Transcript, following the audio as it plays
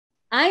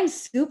I'm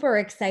super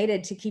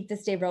excited to keep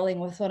this day rolling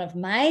with one of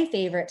my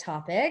favorite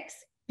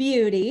topics,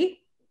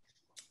 beauty.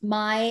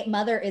 My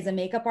mother is a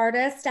makeup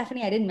artist.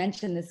 Stephanie, I didn't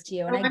mention this to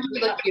you. No wonder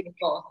you look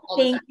beautiful all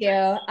the time. Thank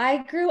you.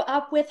 I grew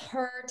up with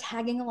her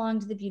tagging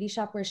along to the beauty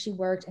shop where she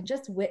worked and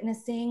just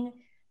witnessing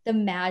the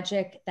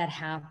magic that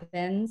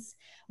happens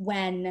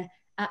when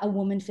a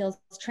woman feels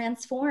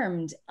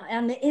transformed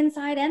on the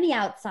inside and the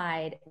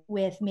outside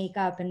with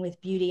makeup and with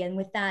beauty and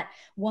with that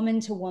woman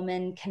to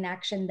woman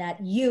connection that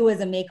you as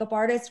a makeup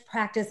artist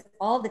practice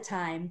all the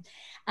time.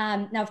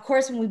 Now, of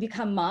course, when we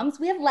become moms,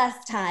 we have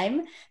less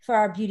time for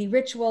our beauty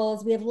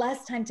rituals. We have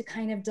less time to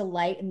kind of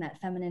delight in that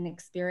feminine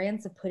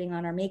experience of putting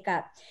on our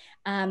makeup.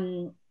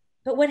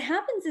 But what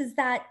happens is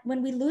that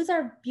when we lose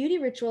our beauty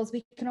rituals,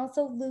 we can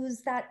also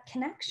lose that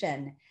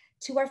connection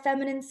to our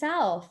feminine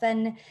self.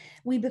 And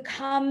we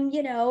become,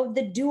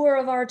 the doer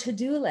of our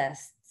to-do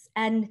lists.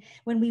 And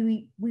when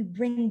we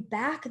bring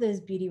back those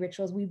beauty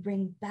rituals, we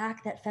bring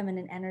back that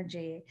feminine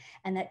energy,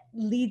 and that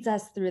leads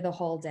us through the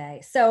whole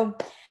day. So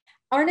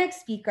our next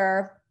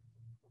speaker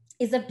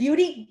is a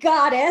beauty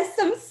goddess.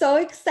 I'm so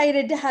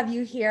excited to have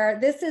you here.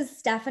 This is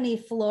Stephanie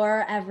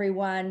Flor,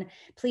 everyone.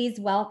 Please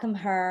welcome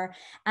her.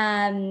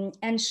 And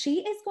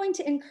she is going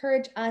to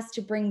encourage us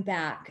to bring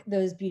back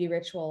those beauty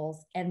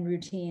rituals and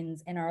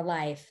routines in our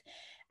life.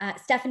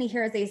 Stephanie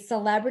here is a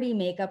celebrity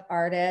makeup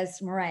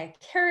artist. Mariah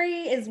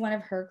Carey is one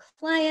of her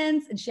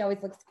clients, and she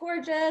always looks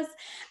gorgeous.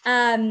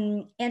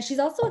 And she's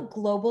also a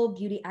global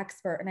beauty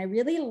expert. And I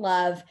really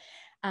love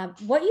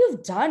what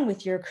you've done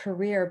with your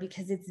career,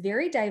 because it's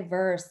very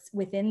diverse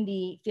within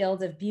the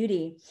field of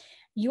beauty.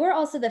 You are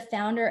also the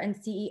founder and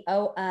CEO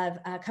of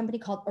a company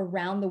called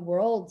Around the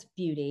World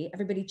Beauty.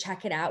 Everybody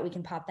check it out. We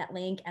can pop that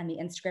link and the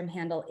Instagram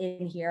handle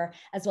in here,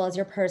 as well as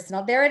your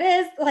personal. There it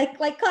is, like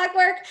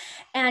clockwork,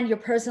 and your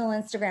personal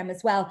Instagram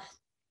as well.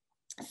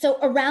 So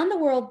Around the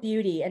World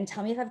Beauty, and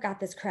tell me if I've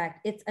got this correct,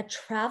 it's a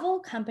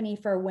travel company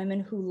for women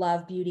who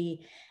love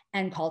beauty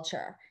and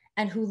culture,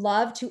 and who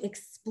love to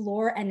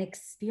explore and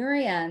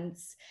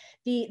experience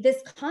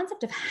this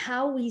concept of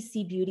how we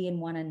see beauty in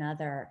one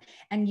another,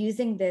 and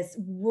using this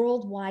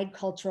worldwide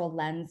cultural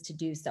lens to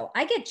do so.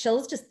 I get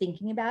chills just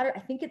thinking about it. I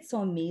think it's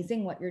so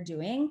amazing what you're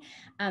doing,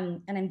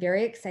 and I'm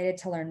very excited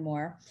to learn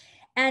more.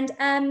 And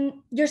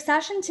your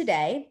session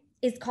today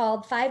is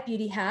called 5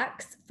 Beauty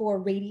Hacks for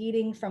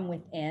Radiating from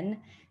Within.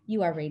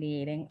 You are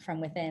radiating from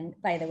within,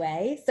 by the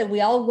way. So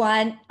we all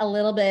want a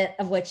little bit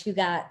of what you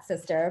got,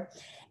 sister.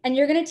 And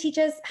you're going to teach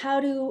us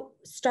how to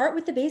start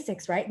with the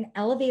basics, right? And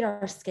elevate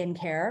our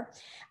skincare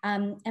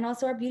and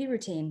also our beauty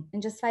routine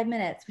in just 5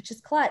 minutes, which is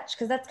clutch,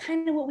 because that's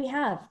kind of what we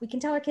have. We can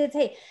tell our kids,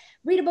 hey,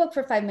 read a book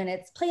for 5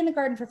 minutes, play in the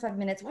garden for 5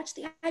 minutes, watch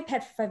the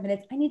iPad for 5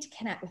 minutes. I need to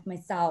connect with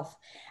myself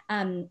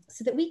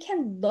so that we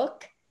can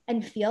look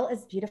and feel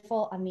as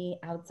beautiful on the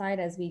outside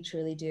as we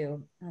truly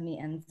do on the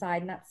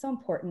inside. And that's so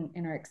important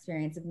in our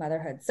experience of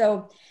motherhood.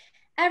 So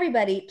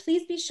everybody,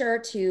 please be sure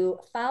to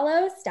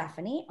follow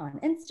Stephanie on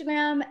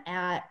Instagram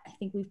at, I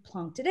think we've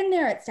plunked it in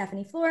there, at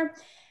Stephanie Flor.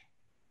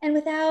 And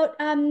without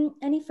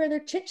any further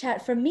chit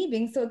chat from me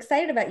being so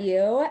excited about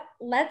you,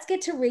 let's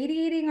get to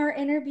radiating our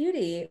inner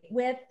beauty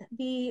with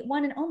the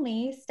one and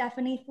only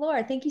Stephanie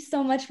Flor. Thank you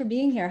so much for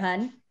being here,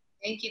 hun.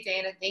 Thank you,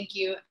 Dana. Thank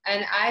you.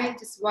 And I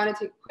just wanted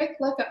to quick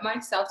look at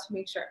myself to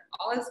make sure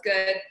all is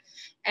good.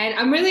 And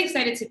I'm really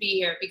excited to be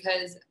here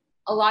because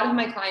a lot of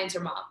my clients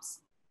are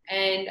moms.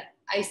 And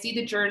I see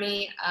the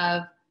journey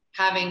of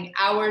having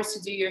hours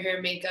to do your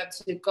hair, makeup,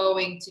 to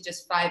going to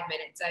just 5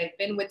 minutes. I've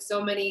been with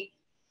so many,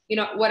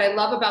 what I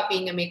love about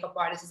being a makeup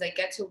artist is I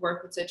get to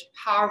work with such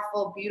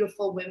powerful,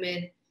 beautiful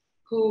women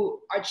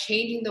who are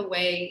changing the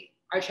way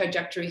our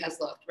trajectory has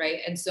looked, right?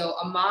 And so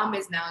a mom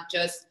is now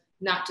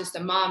not just a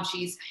mom,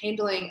 she's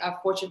handling a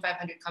Fortune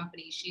 500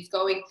 company. She's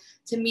going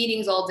to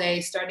meetings all day,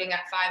 starting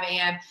at 5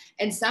 a.m.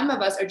 And some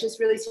of us are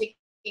just really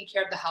taking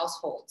care of the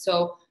household.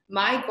 So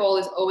my goal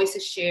is always to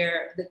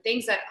share the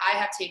things that I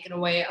have taken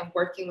away of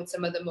working with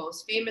some of the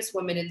most famous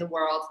women in the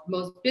world,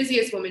 most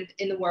busiest women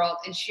in the world,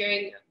 and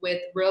sharing with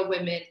real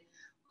women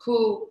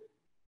who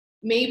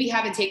maybe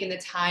haven't taken the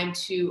time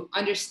to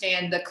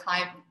understand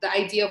the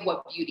idea of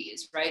what beauty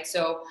is, right?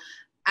 So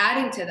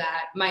adding to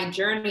that, my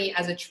journey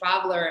as a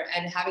traveler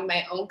and having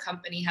my own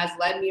company has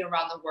led me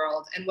around the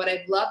world. And what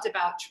I've loved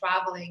about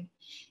traveling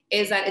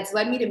is that it's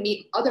led me to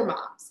meet other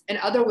moms and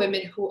other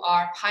women who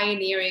are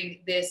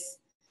pioneering this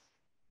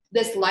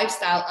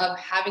lifestyle of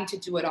having to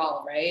do it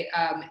all, right?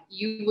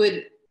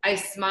 I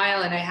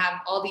smile and I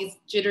have all these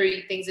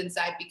jittery things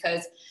inside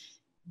because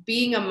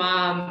being a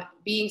mom,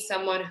 being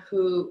someone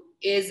who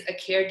is a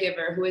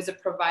caregiver, who is a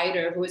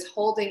provider, who is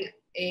holding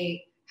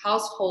a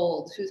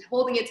household, who's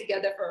holding it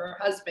together for her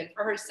husband,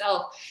 for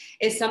herself,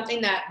 is something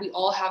that we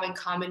all have in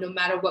common, no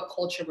matter what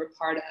culture we're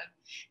part of.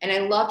 And I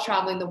love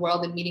traveling the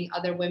world and meeting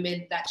other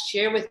women that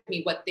share with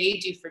me what they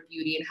do for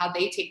beauty and how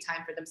they take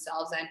time for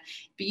themselves. And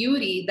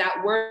beauty,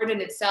 that word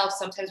in itself,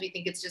 sometimes we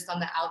think it's just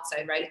on the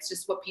outside, right? It's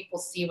just what people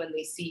see when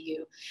they see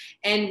you.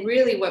 And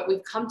really what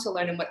we've come to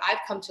learn, and what I've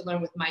come to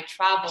learn with my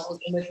travels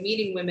and with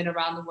meeting women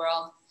around the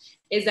world,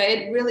 is that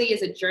it really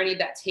is a journey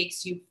that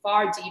takes you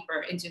far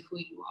deeper into who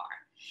you are.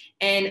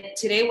 And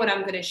today what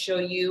I'm going to show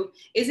you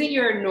isn't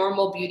your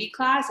normal beauty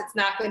class. It's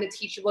not going to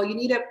teach you, well, you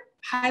need to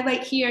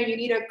highlight here, you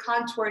need a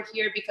contour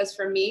here, because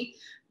for me,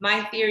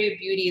 my theory of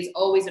beauty is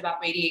always about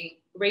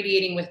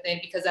radiating within,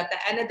 because at the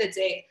end of the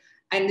day,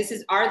 and this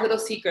is our little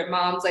secret,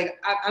 moms, like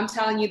I'm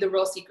telling you the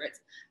real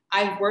secrets.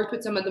 I've worked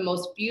with some of the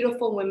most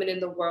beautiful women in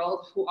the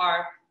world who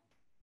are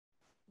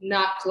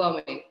not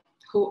glowing,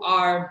 who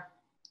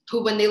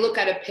when they look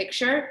at a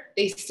picture,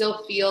 they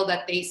still feel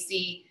that they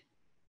see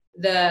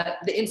the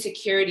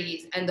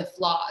insecurities and the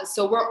flaws.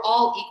 So we're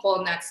all equal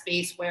in that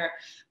space where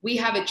we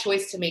have a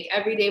choice to make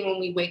every day when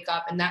we wake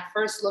up. And that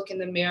first look in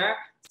the mirror,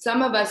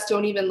 some of us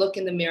don't even look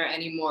in the mirror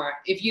anymore.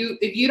 If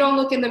you don't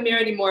look in the mirror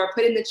anymore,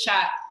 put in the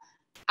chat,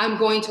 I'm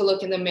going to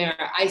look in the mirror.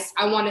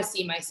 I want to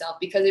see myself,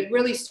 because it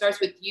really starts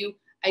with you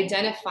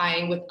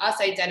identifying, with us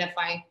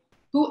identifying,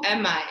 who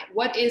am I?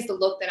 What is the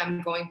look that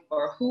I'm going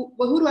for? Who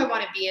do I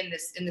want to be in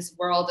this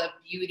world of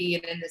beauty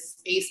and in this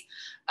space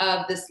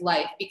of this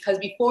life? Because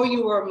before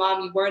you were a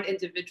mom, you were an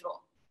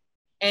individual.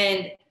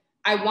 And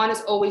I want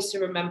us always to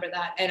remember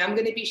that. And I'm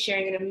going to be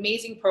sharing an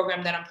amazing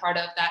program that I'm part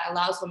of that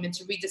allows women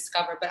to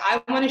rediscover. But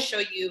I want to show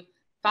you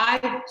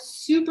 5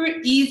 super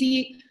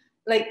easy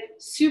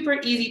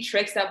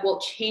tricks that will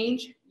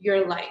change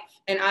your life.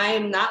 And I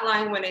am not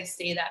lying when I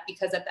say that,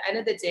 because at the end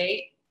of the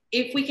day,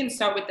 if we can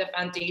start with the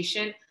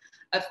foundation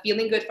of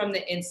feeling good from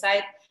the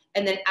inside,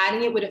 and then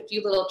adding it with a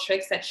few little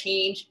tricks that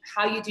change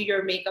how you do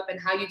your makeup and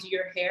how you do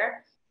your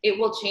hair, it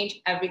will change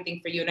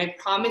everything for you. And I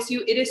promise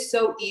you, it is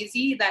so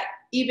easy that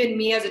even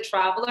me as a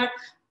traveler,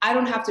 I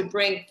don't have to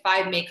bring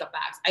 5 makeup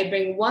bags. I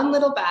bring one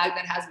little bag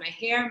that has my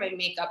hair, my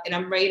makeup, and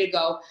I'm ready to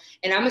go.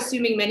 And I'm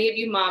assuming many of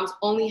you moms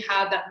only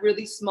have that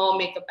really small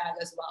makeup bag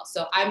as well.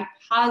 So I'm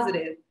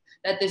positive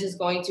that this is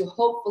going to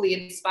hopefully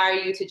inspire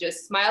you to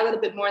just smile a little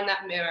bit more in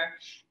that mirror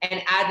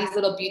and add these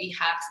little beauty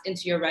hacks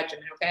into your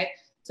regimen, okay?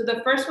 So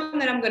the first one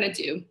that I'm gonna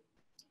do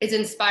is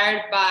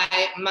inspired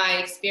by my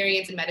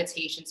experience in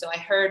meditation. So I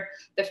heard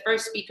the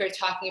first speaker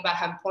talking about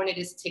how important it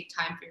is to take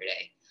time for your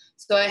day.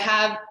 So I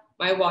have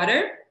my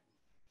water,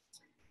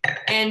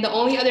 and the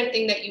only other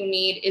thing that you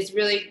need is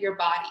really your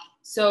body.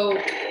 So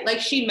like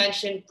she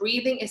mentioned,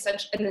 breathing is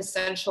such an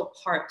essential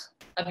part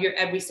of your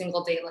every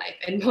single day life.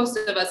 And most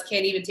of us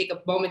can't even take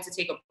a moment to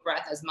take a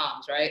breath as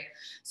moms, right?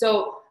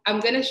 So I'm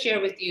gonna share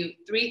with you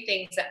 3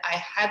 things that I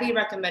highly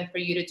recommend for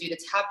you to do to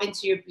tap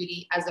into your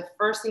beauty as the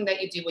first thing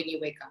that you do when you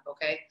wake up,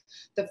 okay?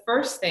 The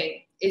first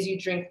thing is you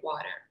drink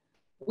water.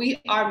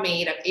 We are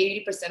made of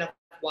 80% of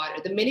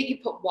water. The minute you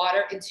put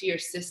water into your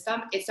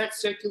system, it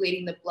starts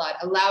circulating the blood,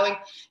 allowing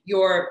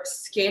your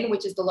skin,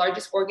 which is the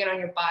largest organ on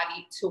your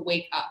body, to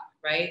wake up,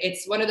 right?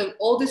 It's one of the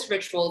oldest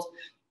rituals.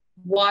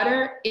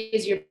 Water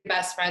is your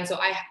best friend. So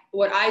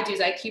what I do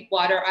is I keep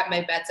water at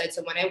my bedside.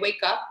 So when I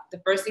wake up,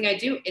 the first thing I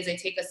do is I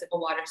take a sip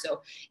of water.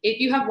 So if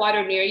you have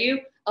water near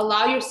you,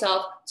 allow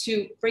yourself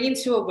to bring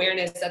into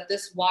awareness that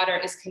this water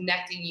is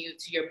connecting you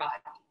to your body.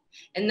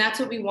 And that's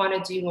what we want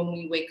to do when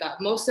we wake up.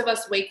 Most of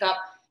us wake up,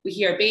 we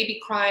hear a baby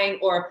crying,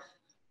 or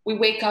we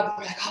wake up,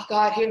 we're like, oh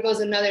God, here goes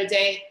another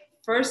day.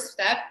 First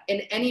step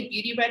in any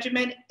beauty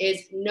regimen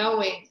is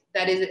knowing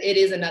that it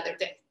is another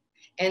day,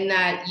 and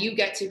that you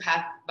get to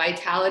have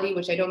vitality,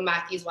 which I know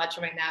Mackie's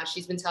watching right now.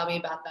 She's been telling me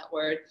about that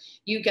word.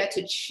 You get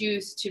to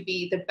choose to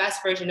be the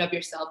best version of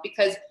yourself,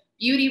 because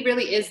beauty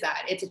really is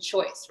that. It's a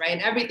choice, right?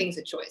 And everything's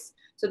a choice.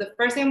 So the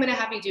first thing I'm gonna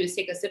have you do is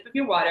take a sip of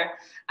your water.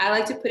 I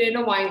like to put it in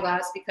a wine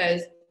glass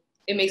because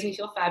it makes me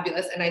feel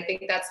fabulous. And I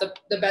think that's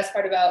the best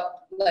part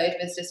about life,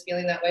 is just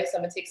feeling that way. So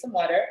I'm gonna take some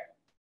water.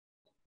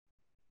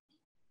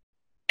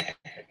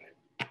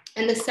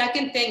 And the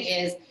second thing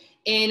is,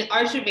 in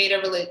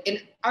Ayurveda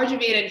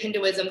and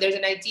Hinduism, there's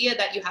an idea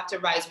that you have to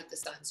rise with the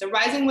sun. So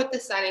rising with the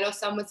sun, I know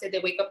someone said they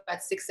wake up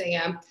at 6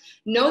 a.m.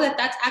 Know that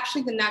that's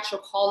actually the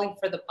natural calling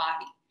for the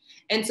body.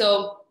 And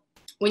so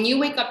when you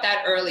wake up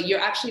that early, you're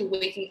actually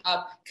waking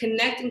up,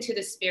 connecting to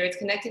the spirits,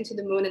 connecting to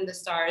the moon and the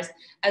stars,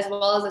 as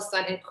well as the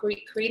sun, and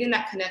creating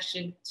that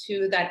connection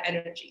to that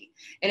energy.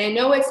 And I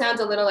know it sounds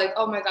a little like,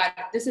 oh my God,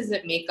 this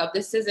isn't makeup,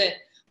 this isn't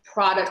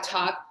product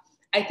talk.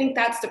 I think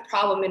that's the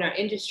problem in our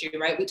industry,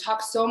 right? We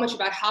talk so much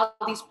about how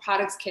these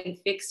products can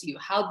fix you,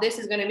 how this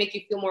is going to make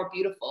you feel more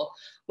beautiful,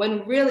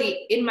 when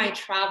really in my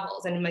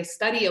travels and in my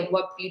study of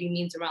what beauty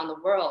means around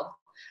the world,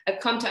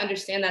 I've come to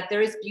understand that there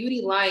is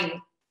beauty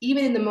lying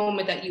even in the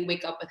moment that you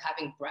wake up with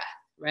having breath,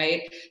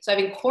 right? So I've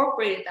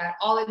incorporated that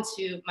all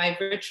into my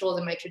rituals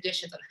and my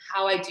traditions on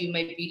how I do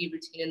my beauty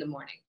routine in the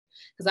morning,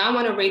 because I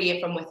want to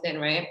radiate from within,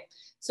 right?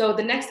 So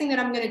the next thing that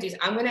I'm going to do is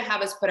I'm going to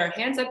have us put our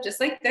hands up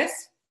just like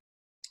this.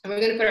 And we're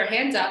going to put our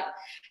hands up.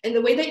 And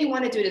the way that you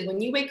want to do it is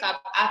when you wake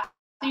up, after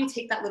you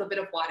take that little bit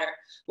of water,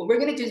 what we're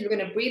going to do is we're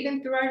going to breathe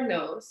in through our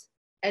nose,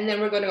 and then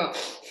we're going to go.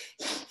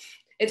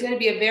 It's going to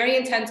be a very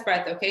intense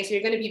breath, okay? So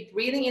you're going to be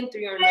breathing in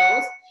through your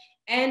nose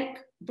and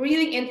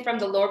breathing in from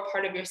the lower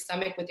part of your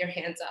stomach with your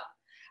hands up.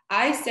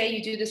 I say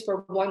you do this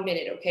for 1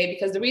 minute, okay?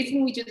 Because the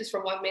reason we do this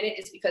for 1 minute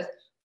is because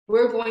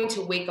we're going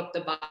to wake up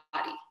the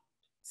body.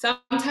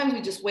 Sometimes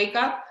we just wake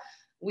up,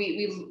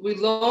 we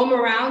loam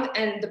around,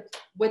 and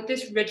with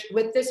this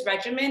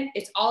regimen,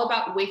 it's all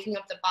about waking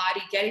up the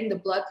body, getting the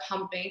blood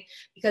pumping,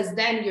 because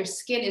then your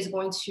skin is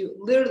going to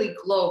literally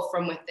glow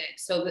from within.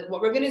 So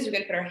what we're gonna do is we're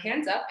gonna put our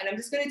hands up, and I'm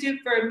just gonna do it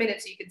for a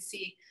minute so you can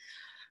see.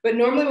 But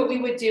normally what we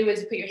would do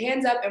is put your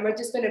hands up, and we're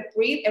just gonna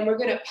breathe, and we're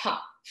gonna pump.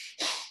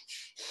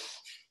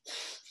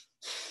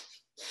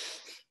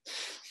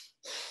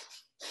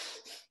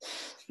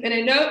 And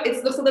I know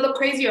it looks a little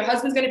crazy. Your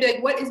husband's gonna be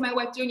like, what is my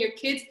wife doing? Your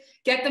kids,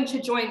 get them to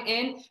join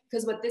in,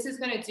 because what this is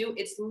gonna do,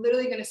 it's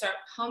literally gonna start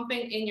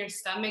pumping in your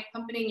stomach,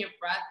 pumping in your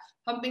breath,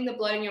 pumping the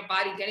blood in your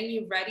body, getting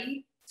you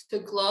ready to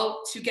glow,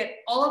 to get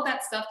all of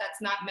that stuff that's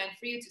not meant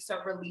for you to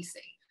start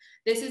releasing.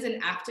 This is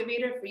an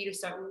activator for you to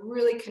start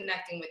really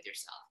connecting with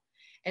yourself.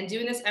 And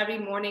doing this every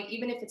morning,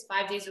 even if it's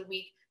 5 days a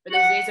week, for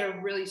those days that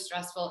are really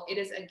stressful, it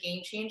is a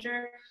game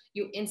changer.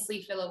 You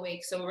instantly feel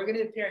awake. So we're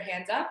gonna put your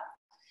hands up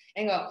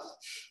and go,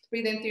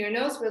 breathe in through your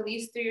nose,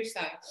 release through your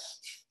stomach.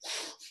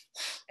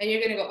 And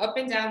you're gonna go up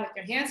and down with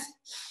your hands.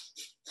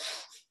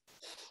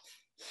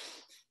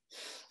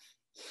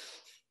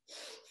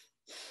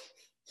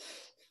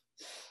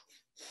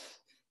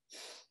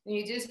 And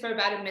you do this for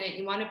about a minute.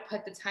 You wanna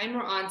put the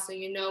timer on so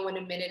you know when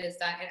a minute is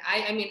done. And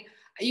I mean,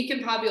 you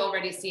can probably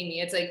already see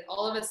me. It's like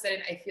all of a sudden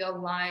I feel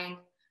aligned,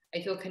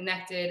 I feel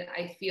connected,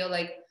 I feel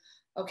like,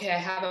 okay, I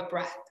have a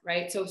breath,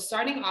 right? So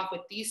starting off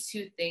with these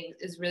two things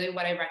is really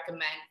what I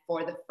recommend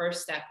for the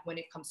first step when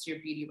it comes to your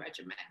beauty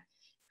regimen.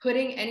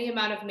 Putting any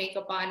amount of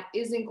makeup on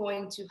isn't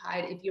going to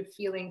hide if you're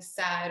feeling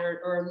sad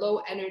or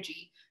low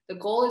energy. The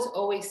goal is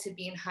always to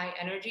be in high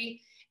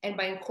energy. And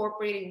by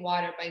incorporating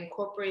water, by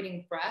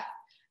incorporating breath,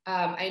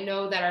 I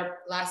know that our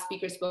last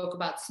speaker spoke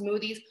about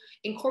smoothies.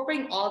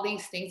 Incorporating all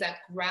these things that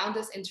ground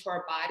us into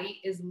our body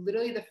is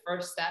literally the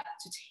first step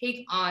to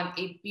take on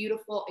a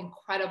beautiful,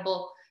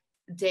 incredible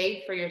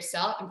day for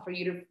yourself and for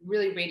you to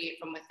really radiate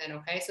from within.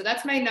 Okay, so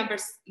that's my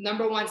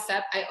number one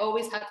step. I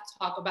always have to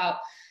talk about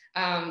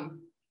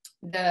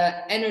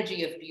the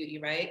energy of beauty,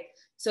 right?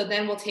 So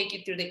then we'll take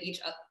you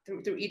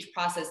through each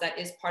process that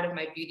is part of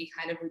my beauty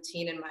kind of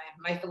routine and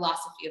my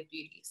philosophy of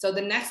beauty. So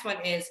the next one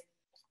is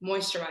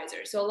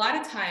moisturizer. So a lot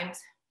of times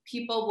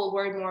people will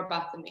worry more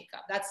about the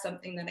makeup. That's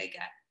something that I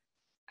get.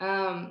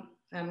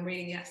 I'm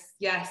reading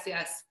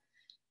yes.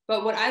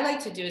 But what I like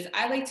to do is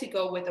I like to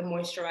go with a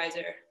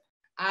moisturizer.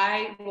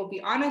 I will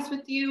be honest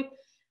with you,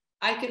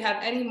 I could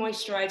have any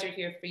moisturizer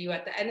here for you.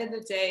 At the end of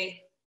the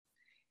day,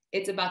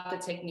 it's about the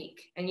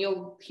technique. And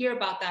you'll hear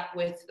about that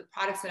with the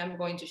products that I'm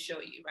going to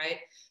show you, right?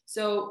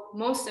 So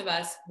most of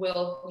us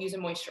will use a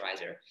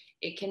moisturizer.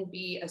 It can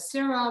be a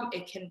serum,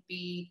 it can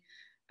be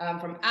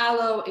from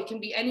aloe, it can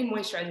be any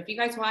moisturizer. If you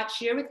guys want,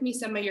 share with me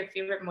some of your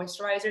favorite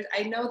moisturizers.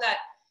 I know that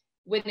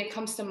when it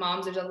comes to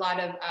moms, there's a lot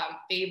of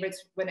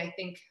favorites. When I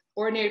think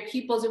Ordinary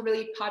People is a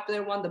really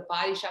popular one. The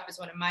Body Shop is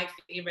one of my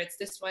favorites.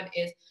 This one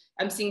is,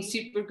 I'm seeing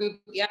Supergoop,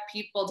 yeah,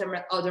 People,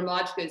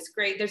 Dermalogica is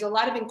great. There's a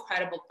lot of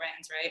incredible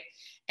brands, right?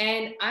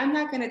 And I'm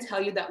not gonna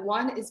tell you that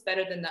one is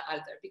better than the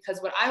other,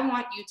 because what I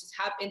want you to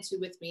tap into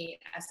with me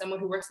as someone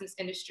who works in this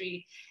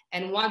industry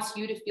and wants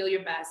you to feel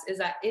your best is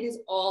that it is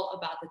all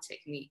about the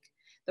technique.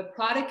 The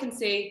product can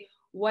say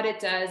what it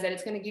does, that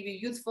it's going to give you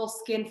youthful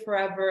skin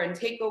forever and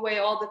take away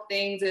all the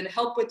things and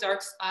help with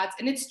dark spots.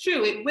 And it's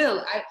true, it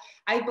will.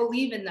 I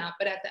believe in that.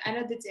 But at the end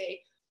of the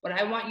day, what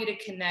I want you to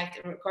connect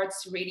in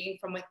regards to radiating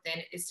from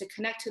within is to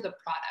connect to the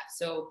product.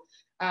 So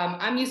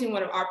I'm using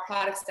one of our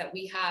products that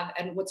we have.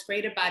 And what's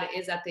great about it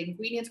is that the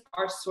ingredients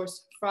are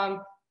sourced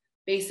from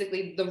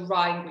basically the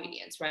raw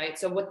ingredients, right?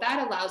 So what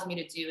that allows me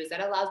to do is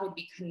that allows me to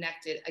be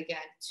connected again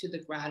to the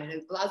ground, and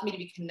it allows me to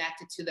be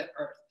connected to the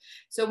earth.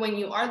 So when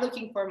you are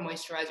looking for a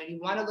moisturizer, you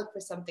want to look for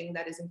something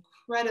that is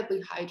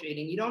incredibly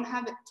hydrating. You don't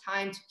have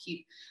time to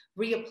keep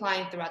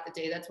reapplying throughout the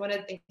day. That's one of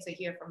the things I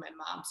hear from my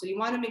mom. So you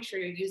want to make sure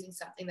you're using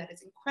something that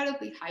is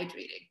incredibly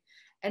hydrating.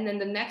 And then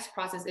the next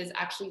process is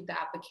actually the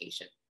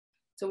application.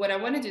 So what I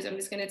want to do is I'm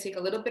just going to take a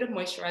little bit of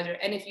moisturizer.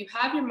 And if you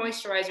have your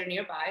moisturizer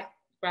nearby,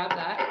 grab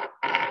that.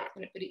 I'm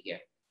going to put it here.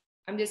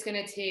 I'm just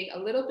going to take a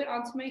little bit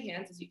onto my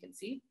hands, as you can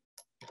see.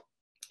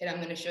 And I'm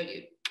going to show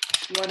you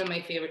one of my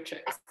favorite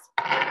tricks.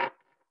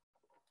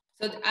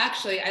 So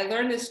actually, I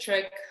learned this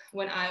trick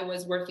when I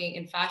was working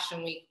in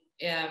Fashion Week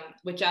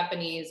with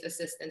Japanese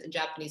assistants and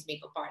Japanese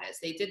makeup artists.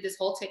 They did this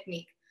whole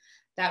technique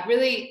that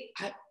really,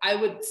 I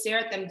would stare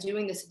at them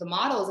doing this to the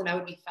models and I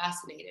would be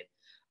fascinated.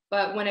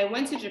 But when I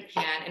went to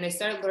Japan and I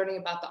started learning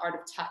about the art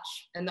of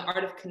touch and the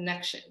art of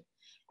connection,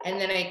 and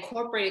then I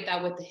incorporated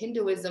that with the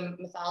Hinduism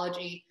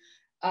mythology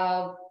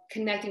of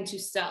connecting to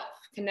self,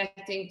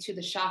 connecting to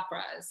the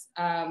chakras,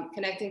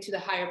 connecting to the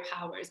higher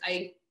powers.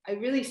 I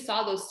really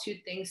saw those two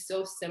things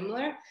so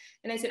similar.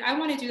 And I said, I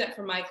want to do that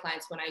for my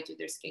clients when I do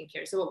their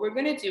skincare. So what we're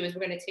going to do is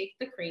we're going to take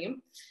the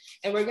cream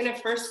and we're going to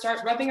first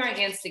start rubbing our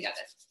hands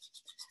together.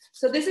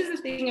 So this is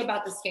the thing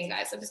about the skin,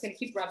 guys. So I'm just going to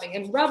keep rubbing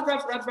and rub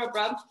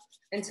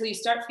until you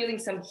start feeling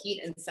some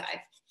heat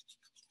inside.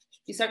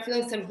 You start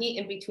feeling some heat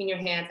in between your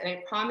hands. And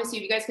I promise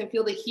you guys can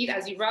feel the heat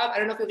as you rub. I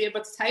don't know if you'll be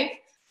able to type,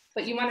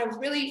 but you want to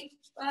really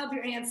rub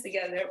your hands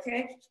together,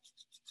 okay?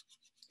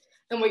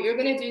 And what you're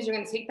gonna do is you're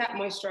gonna take that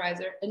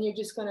moisturizer and you're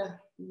just gonna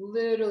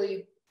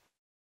literally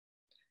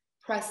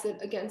press it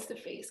against the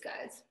face,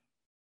 guys.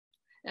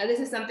 Now, this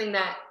is something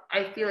that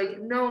I feel like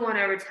no one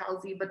ever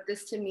tells you, but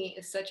this to me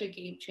is such a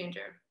game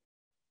changer.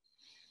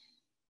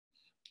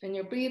 And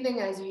you're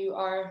breathing as you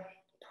are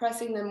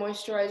pressing the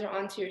moisturizer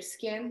onto your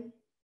skin.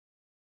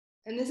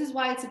 And this is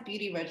why it's a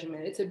beauty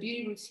regimen. It's a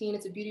beauty routine.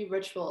 It's a beauty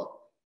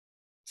ritual.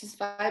 Just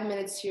 5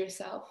 minutes to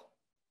yourself.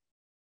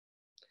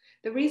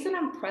 The reason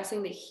I'm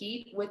pressing the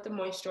heat with the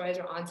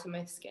moisturizer onto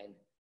my skin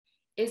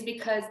is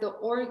because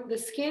the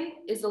skin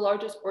is the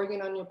largest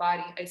organ on your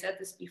body. I said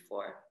this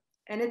before,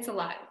 and it's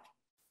alive.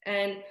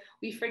 And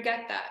we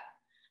forget that.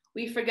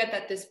 We forget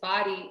that this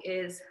body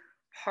is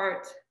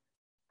part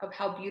of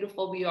how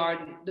beautiful we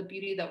are, the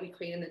beauty that we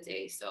create in the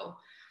day. So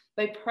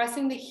by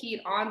pressing the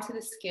heat onto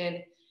the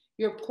skin,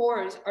 your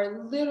pores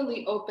are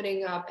literally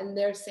opening up and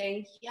they're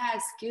saying,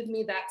 yes, give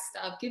me that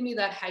stuff, give me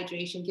that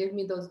hydration, give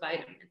me those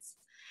vitamins.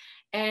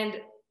 And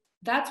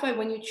that's why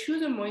when you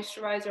choose a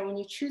moisturizer, when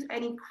you choose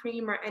any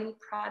cream or any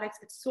products,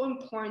 it's so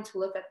important to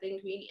look at the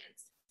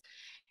ingredients.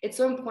 It's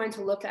so important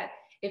to look at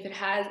if it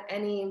has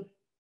any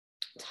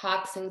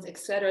toxins,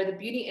 etc. The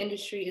beauty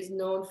industry is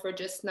known for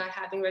just not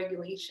having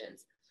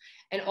regulations.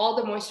 And all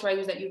the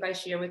moisturizers that you guys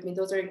share with me,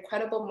 those are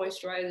incredible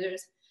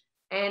moisturizers.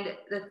 And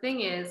the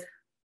thing is,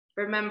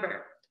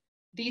 remember,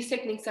 these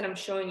techniques that I'm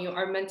showing you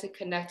are meant to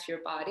connect to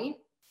your body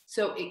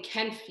so it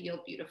can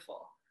feel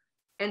beautiful.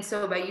 And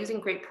so by using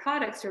great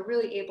products, you're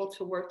really able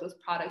to work those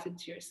products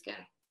into your skin.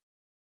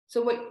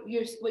 So what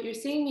you're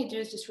seeing me do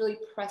is just really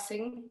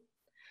pressing.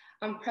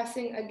 I'm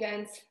pressing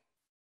against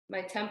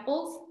my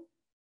temples.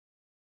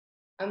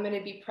 I'm going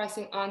to be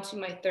pressing onto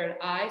my third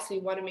eye. So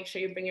you want to make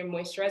sure you bring your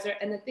moisturizer.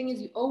 And the thing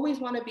is, you always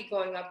want to be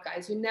going up,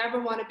 guys. You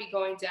never want to be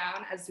going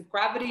down, as the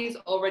gravity is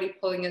already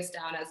pulling us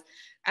down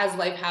as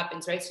life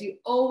happens, right? So you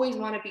always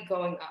want to be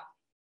going up.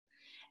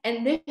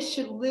 And this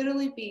should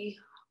literally be,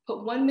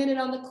 put 1 minute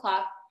on the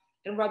clock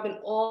and rubbing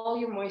all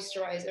your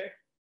moisturizer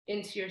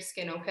into your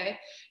skin, okay?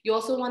 You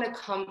also want to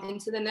come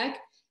into the neck.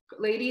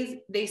 Ladies,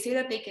 they say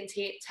that they can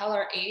tell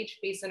our age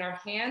based on our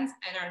hands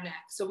and our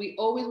neck. So we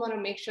always want to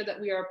make sure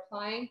that we are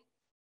applying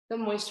the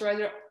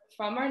moisturizer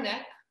from our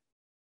neck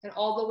and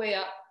all the way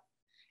up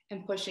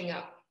and pushing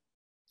up.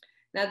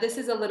 Now, this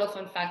is a little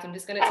fun fact. I'm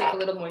just going to take a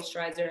little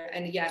moisturizer.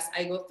 And yes,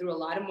 I go through a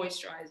lot of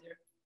moisturizer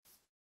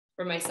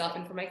for myself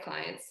and for my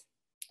clients.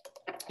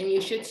 And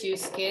you should too.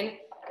 Skin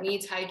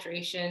needs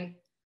hydration.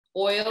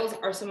 Oils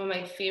are some of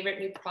my favorite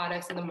new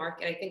products in the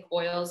market. I think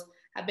oils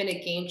have been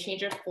a game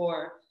changer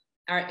for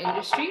our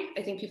industry.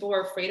 I think people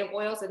were afraid of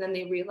oils, and then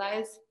they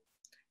realized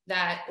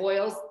that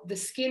oils, the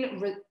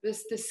skin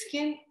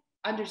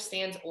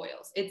understands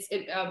oils.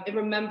 It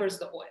remembers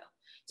the oil.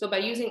 So by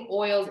using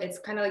oils, it's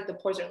kind of like the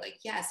pores are like,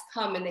 yes,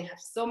 come, and they have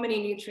so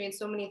many nutrients,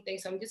 so many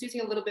things. So I'm just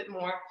using a little bit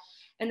more.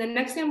 And the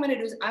next thing I'm going to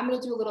do is I'm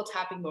going to do a little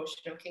tapping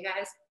motion. Okay,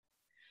 guys?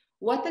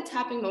 What the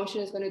tapping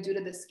motion is going to do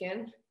to the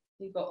skin,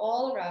 you go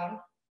all around.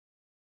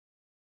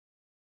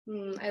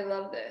 I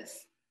love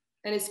this.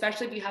 And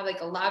especially if you have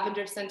like a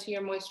lavender scent to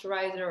your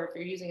moisturizer, or if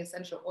you're using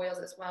essential oils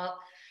as well,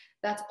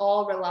 that's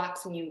all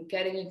relaxing you,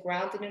 getting you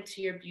grounded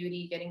into your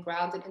beauty, getting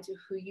grounded into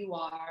who you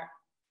are.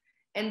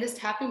 And this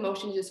tapping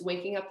motion is just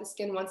waking up the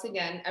skin once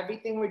again.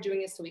 Everything we're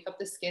doing is to wake up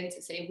the skin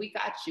to say, we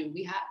got you.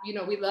 We have,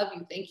 we love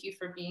you. Thank you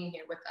for being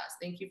here with us.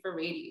 Thank you for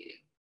radiating.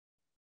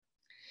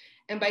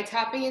 And by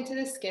tapping into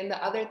the skin,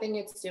 the other thing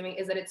it's doing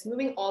is that it's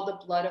moving all the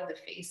blood of the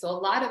face. So a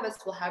lot of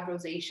us will have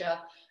rosacea,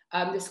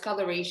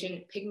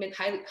 discoloration,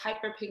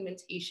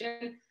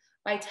 hyperpigmentation.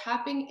 By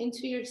tapping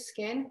into your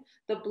skin,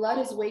 the blood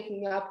is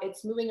waking up,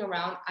 it's moving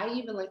around. I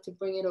even like to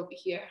bring it over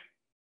here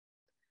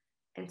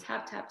and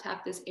tap, tap,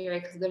 tap this area,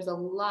 because there's a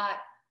lot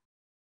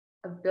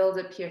of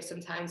buildup here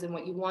sometimes. And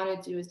what you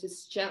want to do is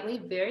just gently,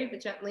 very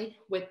gently,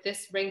 with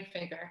this ring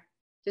finger,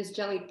 just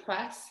gently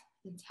press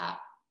and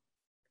tap.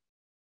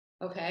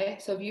 Okay,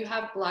 so if you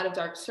have a lot of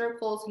dark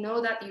circles,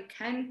 know that you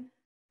can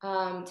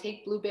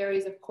take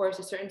blueberries, of course.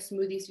 There's certain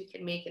smoothies you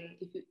can make, and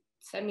if you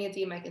send me a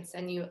DM, I can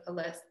send you a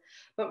list.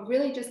 But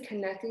really just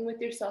connecting with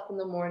yourself in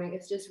the morning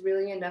is just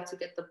really enough to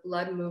get the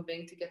blood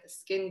moving, to get the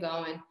skin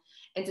going,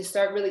 and to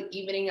start really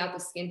evening out the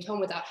skin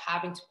tone without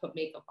having to put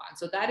makeup on.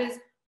 So that is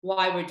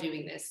why we're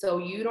doing this. So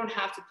you don't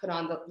have to put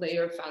on the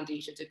layer of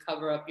foundation to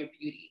cover up your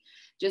beauty.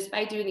 Just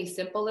by doing these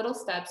simple little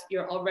steps,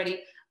 you're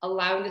already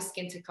allowing the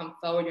skin to come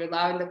forward. You're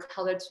allowing the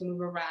color to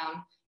move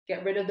around,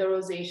 get rid of the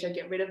rosacea,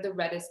 get rid of the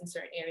redness in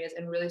certain areas,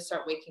 and really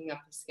start waking up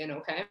the skin,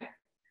 okay?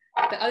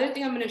 The other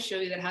thing I'm going to show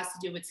you that has to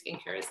do with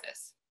skincare is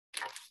this.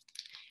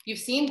 You've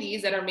seen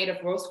these that are made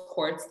of rose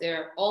quartz.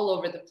 They're all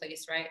over the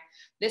place, right?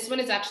 This one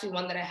is actually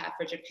one that I have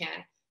for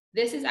Japan.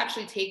 This is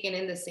actually taken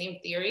in the same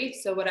theory.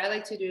 So what I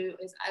like to do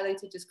is I like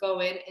to just go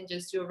in and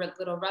just do a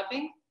little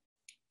rubbing.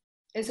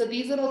 And so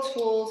these little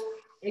tools,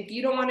 if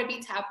you don't want to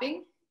be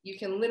tapping, you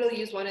can literally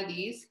use one of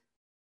these.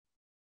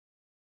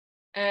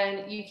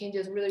 And you can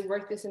just really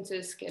work this into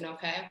the skin,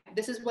 okay?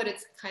 This is what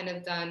it's kind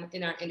of done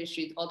in our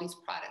industry, all these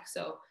products.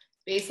 So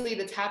basically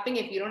the tapping,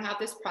 if you don't have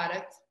this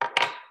product,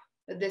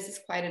 this is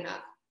quite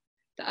enough.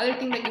 The other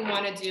thing that you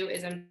want to do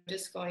is, I'm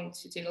just going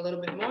to take a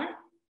little bit more.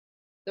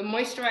 The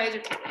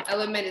moisturizer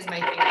element is my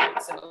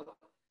favorite. So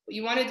what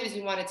you want to do is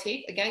you want to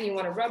take, again, you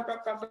want to rub, rub,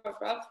 rub, rub,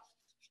 rub.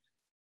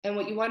 And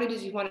what you want to do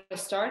is you want to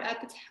start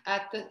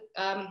at the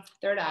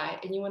third eye,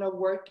 and you want to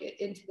work it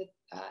into the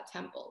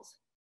temples.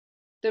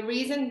 The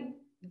reason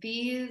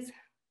these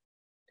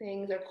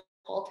things are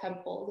called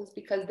temples is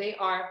because they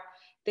are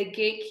the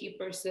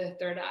gatekeepers to the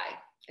third eye.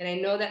 And I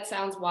know that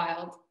sounds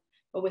wild,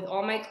 but with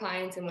all my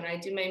clients and when I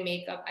do my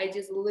makeup, I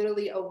just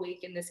literally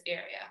awaken this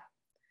area.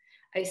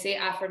 I say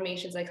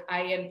affirmations like,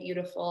 I am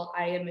beautiful,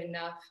 I am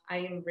enough, I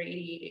am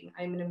radiating,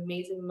 I'm an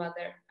amazing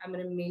mother, I'm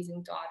an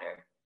amazing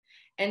daughter.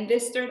 And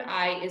this third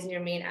eye is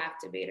your main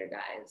activator,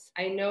 guys.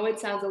 I know it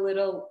sounds a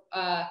little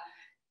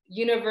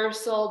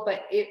universal,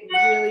 but it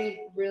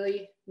really,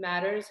 really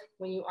matters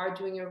when you are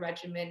doing your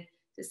regimen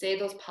to say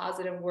those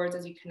positive words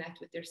as you connect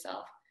with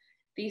yourself.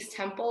 These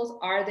temples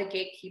are the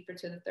gatekeeper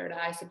to the third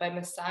eye. So by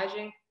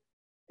massaging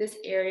this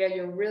area,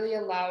 you're really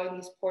allowing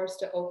these pores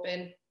to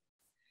open,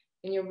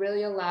 and you're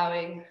really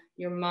allowing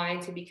your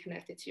mind to be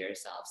connected to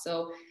yourself.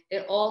 So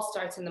it all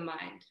starts in the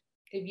mind.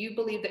 If you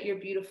believe that you're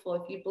beautiful,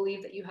 if you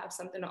believe that you have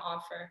something to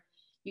offer,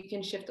 you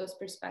can shift those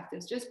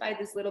perspectives just by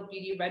this little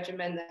beauty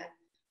regimen that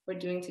we're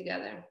doing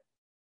together.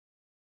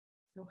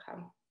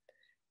 Okay.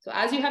 So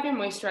as you have your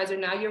moisturizer,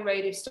 now you're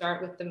ready to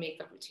start with the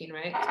makeup routine,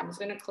 right? So I'm just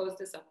gonna close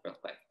this up real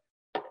quick.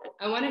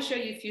 I wanna show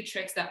you a few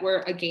tricks that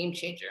were a game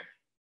changer.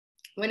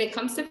 When it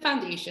comes to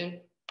foundation,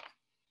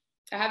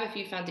 I have a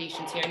few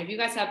foundations here. And if you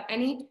guys have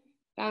any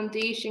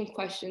foundation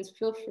questions,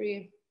 feel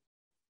free.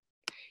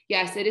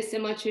 Yes, it is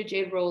similar to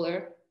Jade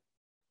Roller.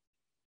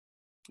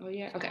 Oh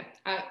yeah, okay.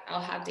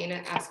 I'll have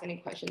Dana ask any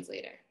questions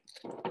later.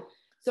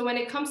 So when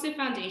it comes to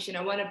foundation,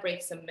 I wanna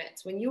break some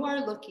myths. When you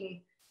are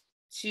looking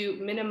to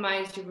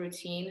minimize your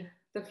routine,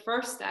 the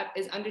first step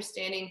is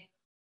understanding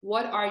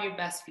what are your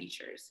best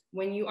features.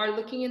 When you are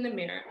looking in the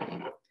mirror,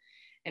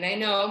 and I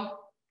know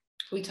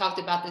we talked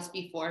about this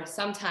before,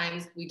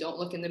 sometimes we don't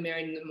look in the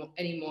mirror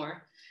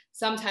anymore.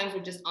 Sometimes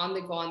we're just on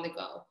the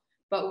go.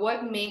 But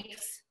what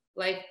makes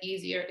life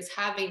easier is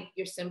having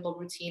your simple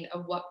routine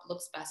of what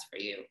looks best for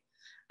you.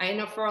 I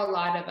know for a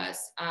lot of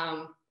us,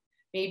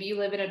 maybe you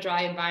live in a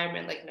dry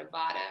environment like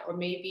Nevada, or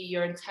maybe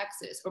you're in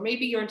Texas, or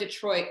maybe you're in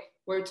Detroit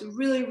where it's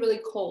really, really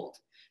cold.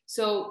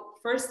 So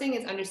first thing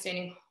is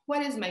understanding,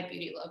 what is my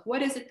beauty look?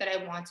 What is it that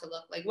I want to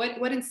look like?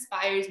 What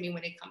inspires me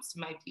when it comes to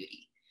my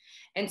beauty?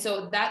 And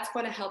so that's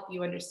going to help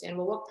you understand,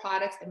 well, what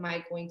products am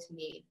I going to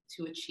need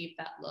to achieve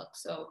that look?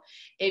 So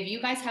if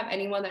you guys have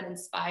anyone that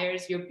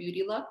inspires your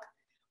beauty look,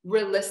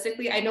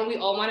 realistically, I know we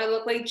all want to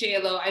look like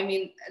J-Lo. I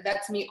mean,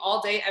 that's me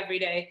all day, every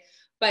day.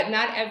 But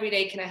not every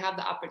day can I have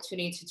the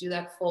opportunity to do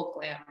that full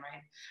glam,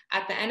 right?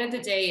 At the end of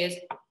the day is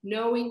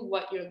knowing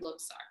what your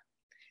looks are.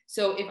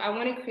 So if I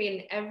want to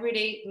create an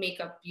everyday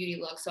makeup beauty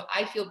look, so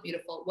I feel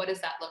beautiful, what does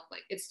that look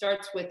like? It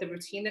starts with the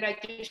routine that I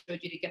just showed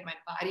you to get my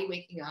body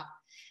waking up.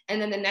 And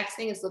then the next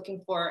thing is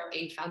looking for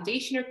a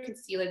foundation or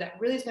concealer that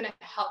really is going to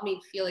help me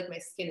feel like my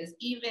skin is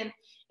even.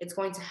 It's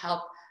going to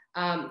help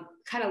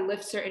kind of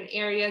lift certain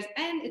areas,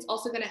 and it's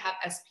also going to have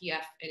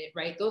SPF in it,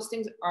 right? Those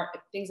things are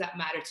things that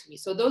matter to me.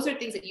 So those are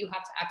things that you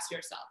have to ask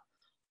yourself.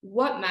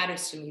 What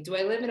matters to me? Do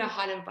I live in a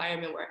hot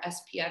environment where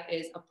SPF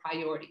is a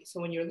priority? So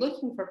when you're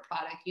looking for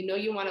product, you know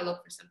you want to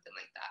look for something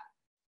like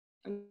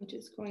that. I'm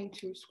just going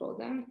to scroll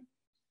down.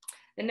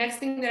 The next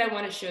thing that I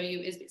want to show you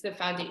is the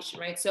foundation,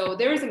 right? So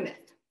there is a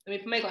myth. Let me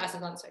put my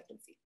glasses on so I can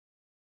see.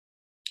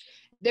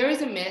 There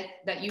is a myth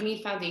that you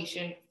need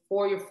foundation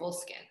for your full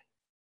skin.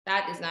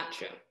 That is not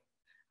true.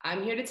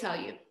 I'm here to tell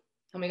you.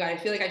 Oh my God, I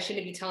feel like I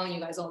shouldn't be telling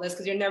you guys all this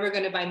because you're never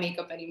going to buy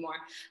makeup anymore.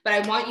 But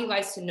I want you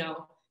guys to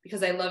know,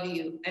 because I love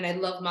you and I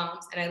love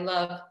moms and I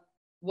love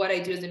what I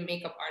do as a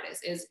makeup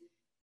artist, is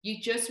you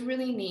just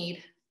really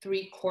need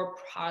 3 core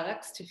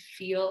products to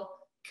feel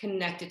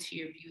connected to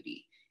your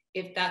beauty,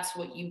 if that's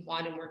what you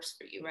want and works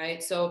for you,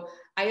 right? So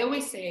I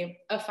always say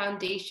a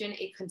foundation,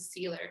 a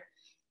concealer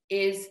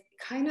is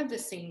kind of the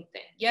same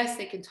thing. Yes,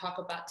 they can talk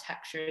about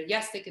texture.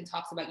 Yes, they can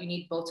talk about you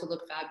need both to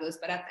look fabulous.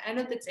 But at the end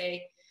of the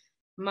day,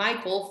 my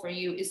goal for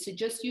you is to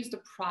just use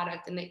the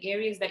product in the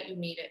areas that you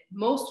need it.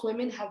 Most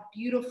women have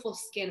beautiful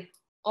skin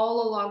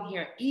all along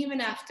here, even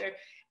after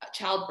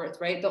childbirth,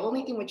 right? The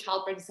only thing with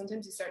childbirth is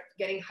sometimes you start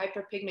getting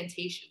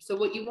hyperpigmentation. So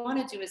what you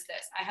want to do is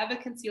this. I have a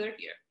concealer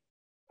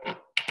here.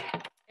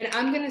 And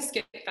I'm going to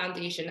skip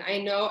foundation. I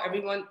know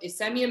everyone is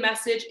send me a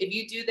message if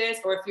you do this,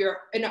 or if you're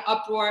in an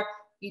uproar,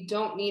 you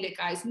don't need it,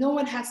 guys. No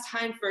one has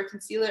time for a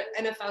concealer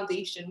and a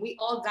foundation. We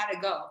all got to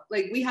go.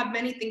 Like, we have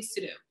many things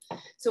to do.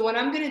 So what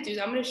I'm going to do is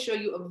I'm going to show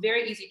you a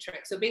very easy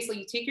trick. So basically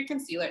you take your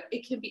concealer.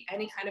 It can be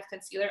any kind of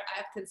concealer. I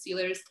have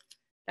concealers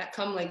that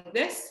come like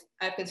this.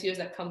 I have concealers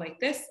that come like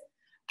this.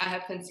 I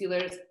have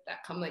concealers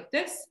that come like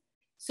this.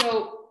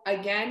 So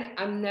again,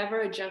 I'm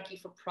never a junkie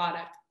for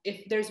product.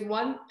 if there's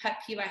one pet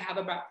peeve I have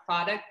about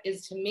product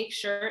is to make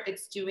sure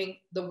it's doing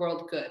the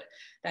world good,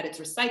 that it's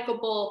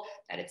recyclable,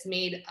 that it's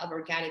made of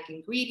organic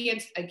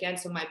ingredients. Again,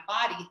 so my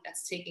body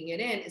that's taking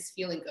it in is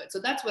feeling good. So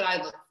that's what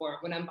I look for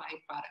when I'm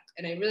buying product.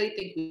 And I really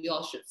think we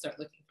all should start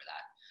looking for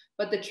that.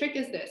 But the trick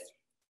is this.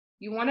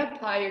 You want to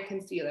apply your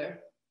concealer.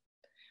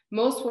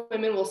 Most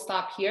women will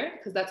stop here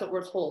because that's what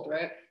we're told,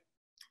 right?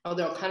 Oh,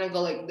 they'll kind of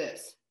go like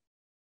this.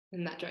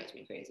 And that drives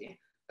me crazy.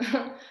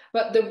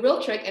 But the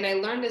real trick, and I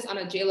learned this on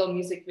a JLo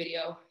music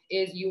video,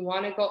 is you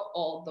want to go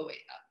all the way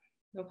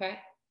up, okay?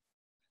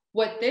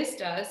 What this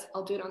does,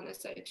 I'll do it on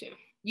this side too.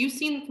 You've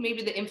seen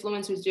maybe the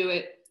influencers do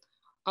it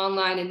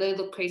online and they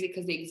look crazy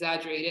because they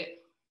exaggerate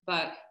it,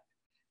 but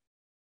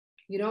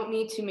you don't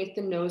need to make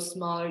the nose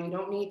smaller. You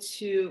don't need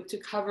to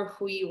cover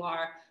who you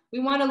are. We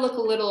want to look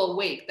a little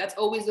awake. That's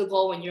always the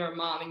goal when you're a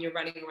mom and you're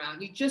running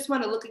around. You just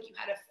want to look like you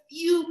had a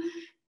few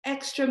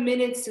extra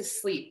minutes to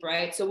sleep,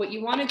 right? So what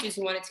you want to do is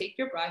you want to take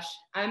your brush.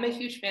 I'm a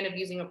huge fan of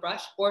using a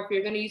brush, or if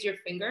you're going to use your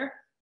finger,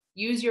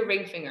 use your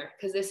ring finger,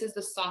 because this is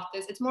the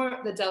softest, it's more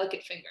the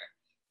delicate finger.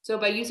 So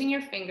by using your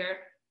finger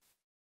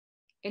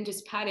and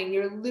just patting,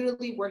 you're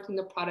literally working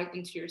the product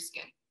into your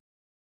skin,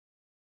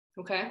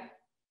 okay?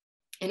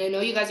 And I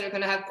know you guys are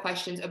going to have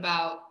questions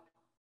about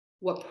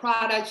what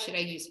product, should I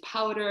use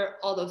powder,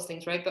 all those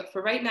things, right? But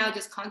for right now,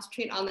 just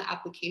concentrate on the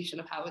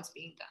application of how it's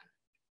being done.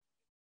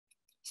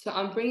 So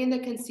I'm bringing the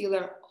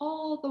concealer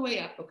all the way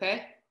up,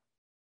 okay?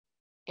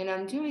 And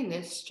I'm doing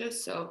this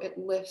just so it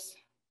lifts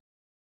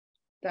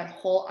that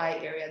whole eye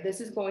area.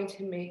 This is going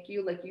to make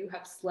you like you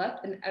have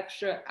slept an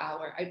extra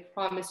hour. I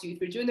promise you,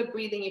 if you're doing the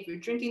breathing, if you're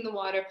drinking the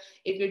water,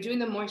 if you're doing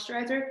the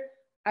moisturizer,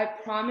 I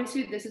promise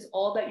you this is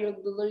all that you're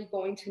literally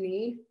going to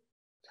need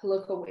to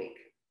look awake.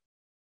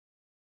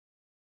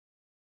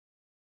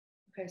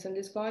 Okay, so I'm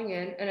just going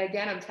in. And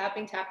again, I'm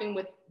tapping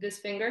with this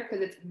finger because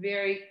it's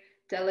very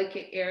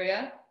delicate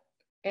area.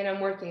 And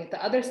I'm working it.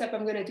 The other step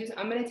I'm going to do is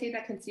I'm going to take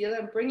that concealer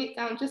and bring it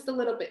down just a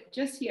little bit,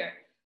 just here,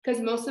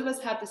 because most of us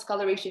have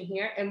discoloration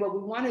here. And what we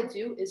want to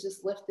do is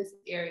just lift this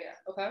area,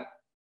 okay?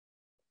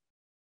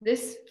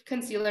 This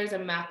concealer is a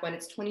MAC one.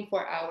 It's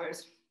 24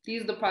 hours.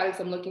 These are the products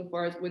I'm looking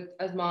for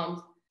as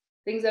moms,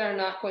 things that are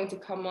not going to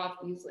come off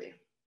easily.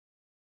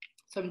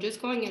 So I'm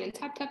just going in and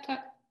tap, tap,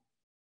 tap.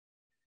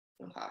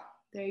 Okay,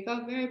 there you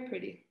go. Very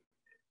pretty.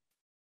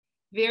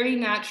 Very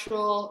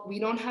natural. We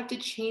don't have to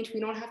change.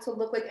 We don't have to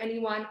look like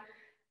anyone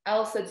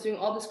else that's doing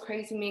all this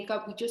crazy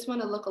makeup. We just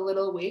want to look a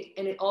little awake,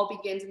 and it all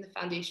begins in the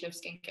foundation of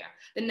skincare.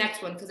 The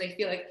next one, because I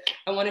feel like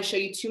I want to show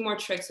you 2 more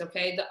tricks,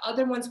 okay? The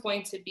other one's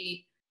going to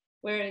be,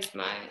 where is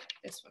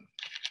this one?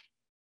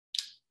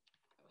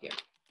 Here.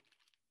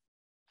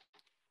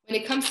 When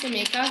it comes to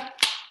makeup,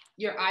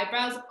 your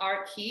eyebrows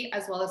are key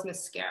as well as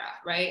mascara,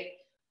 right?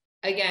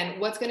 Again,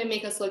 what's going to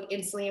make us look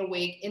instantly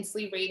awake,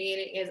 instantly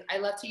radiating is I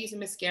love to use a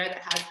mascara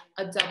that has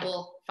a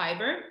double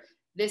fiber.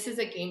 This is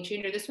a game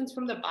changer. This one's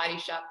from the Body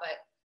Shop, but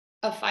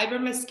a fiber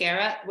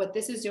mascara, what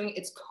this is doing,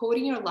 it's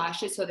coating your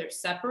lashes so they're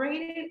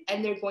separated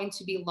and they're going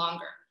to be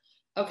longer.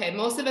 Okay,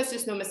 most of us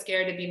just know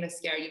mascara to be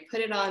mascara. You put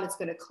it on, it's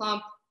going to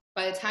clump.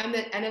 By the time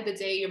the end of the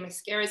day, your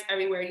mascara is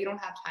everywhere. You don't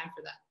have time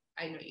for that.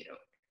 I know you don't.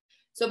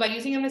 So by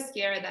using a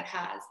mascara that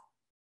has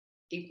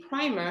a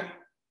primer,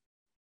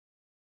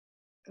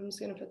 I'm just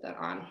going to put that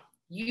on.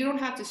 You don't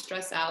have to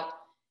stress out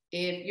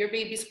if your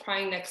baby's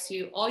crying next to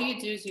you. All you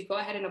do is you go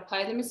ahead and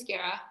apply the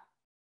mascara,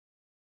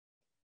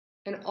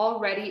 and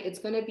already it's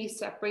going to be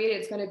separated.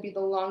 It's going to be the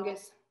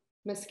longest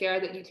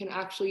mascara that you can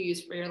actually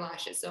use for your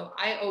lashes. So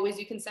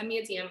you can send me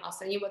a DM. I'll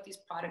send you what these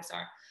products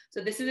are.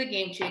 So this is a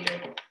game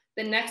changer.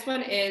 The next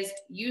one is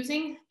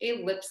using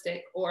a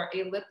lipstick or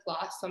a lip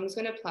gloss. So I'm just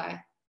going to apply.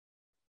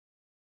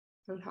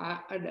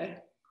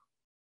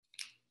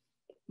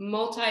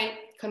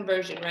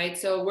 Multi-conversion, right?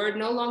 So we're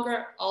no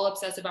longer all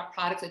obsessed about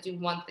products that do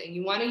one thing.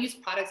 You want to use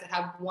products that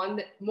have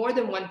more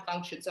than one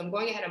function. So I'm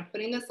going ahead, I'm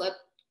putting this lip,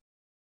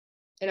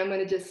 and I'm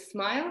going to just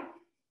smile.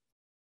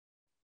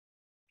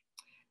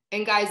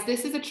 And guys,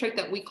 this is a trick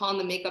that we call in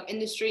the makeup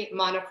industry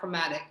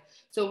monochromatic.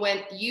 So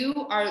when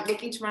you are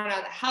looking to run out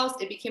of the house,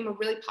 it became a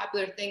really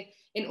popular thing.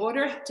 In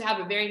order to have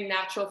a very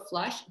natural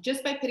flush,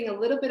 just by putting a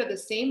little bit of the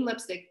same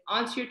lipstick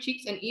onto your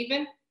cheeks and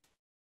even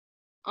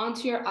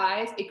onto your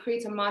eyes, it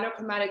creates a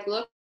monochromatic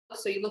look.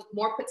 So you look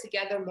more put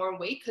together, more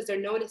weight, because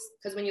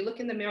when you look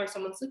in the mirror,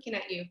 someone's looking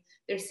at you,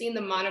 they're seeing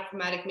the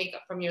monochromatic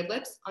makeup from your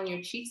lips, on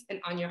your cheeks,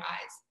 and on your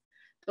eyes.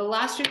 The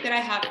last trick that I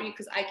have for you,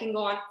 because I can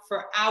go on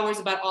for hours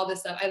about all this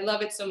stuff, I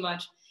love it so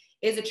much,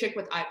 is a trick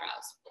with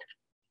eyebrows.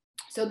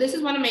 So this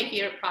is one of my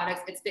favorite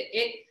products. It's the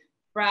IT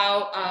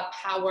Brow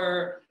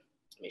Power,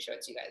 let me show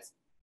it to you guys,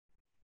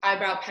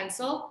 eyebrow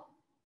pencil.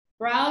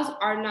 Brows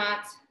are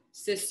not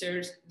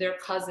sisters, they're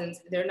cousins,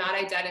 they're not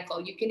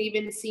identical. You can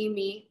even see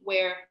me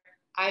where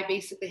I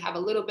basically have a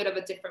little bit of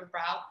a different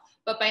brow,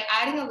 but by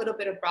adding a little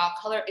bit of brow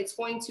color, it's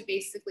going to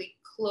basically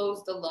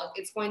close the look.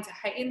 It's going to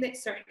heighten the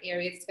certain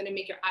areas. It's going to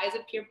make your eyes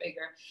appear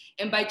bigger.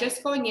 And by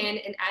just going in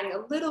and adding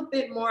a little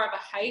bit more of a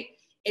height,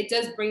 it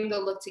does bring the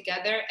look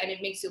together, and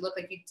it makes you look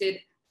like you did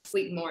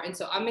sleep more. And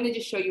so I'm going to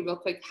just show you real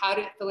quick how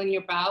to fill in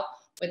your brow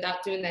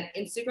without doing that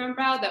Instagram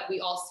brow that we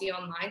all see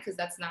online, because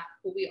that's not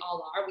who we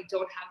all are. We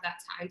don't have that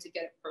time to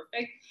get it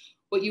perfect.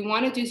 What you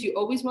want to do is you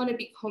always want to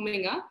be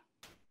combing up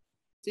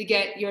to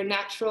get your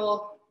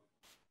natural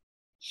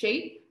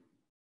shape.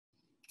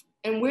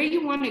 And where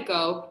you want to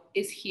go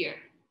is here,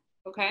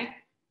 okay?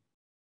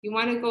 You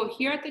want to go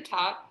here at the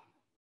top,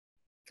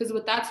 because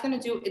what that's going to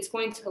do, it's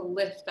going to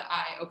lift the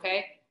eye,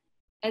 okay?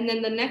 And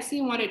then the next thing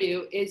you want to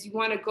do is you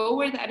want to go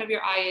where the end of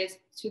your eye is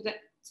to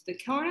the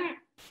corner,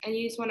 and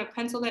you just want to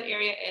pencil that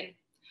area in.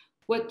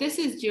 What this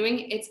is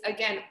doing, it's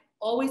again,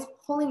 always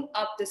pulling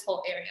up this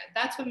whole area.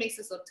 That's what makes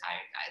us look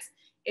tired, guys,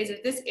 is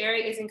if this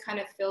area isn't kind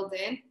of filled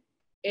in,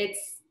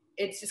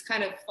 it's just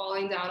kind of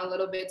falling down a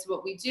little bit. So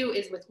what we do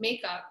is with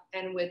makeup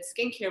and with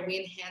skincare, we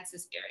enhance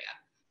this area.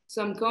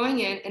 So I'm going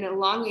in and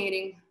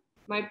elongating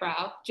my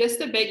brow just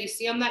a bit. You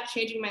see, I'm not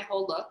changing my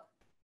whole look.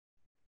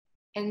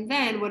 And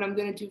then what I'm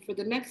going to do for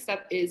the next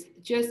step is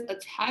just a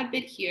tad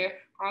bit here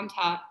on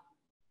top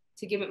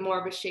to give it more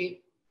of a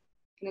shape,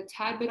 and a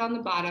tad bit on the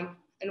bottom.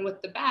 And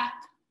with the back,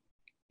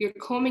 you're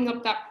combing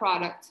up that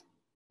product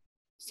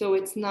so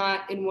it's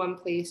not in one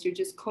place. You're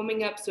just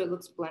combing up so it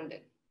looks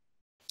blended.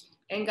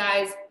 And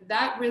guys,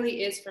 that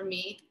really is for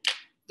me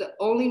the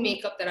only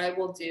makeup that I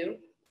will do,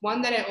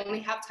 one that I only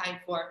have time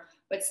for,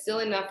 but still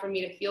enough for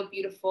me to feel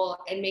beautiful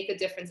and make a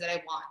difference that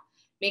I want.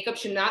 Makeup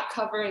should not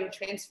cover and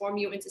transform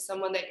you into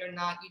someone that you're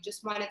not. You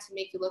just want it to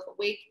make you look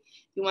awake.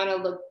 You want to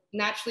look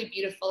naturally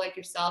beautiful like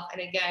yourself.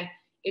 And again,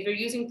 if you're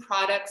using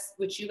products,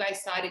 which you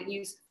guys saw, I didn't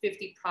use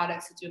 50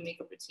 products to do a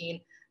makeup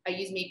routine. I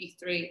use maybe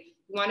 3.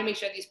 You want to make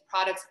sure these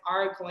products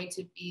are going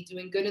to be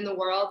doing good in the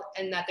world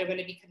and that they're going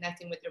to be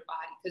connecting with your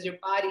body, because your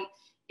body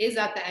is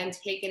at the end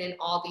taking in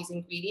all these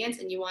ingredients,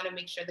 and you want to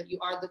make sure that you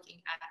are looking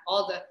at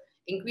all the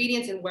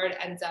ingredients and where it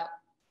ends up.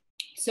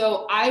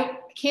 So I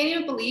can't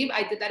even believe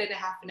I did that in a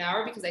half an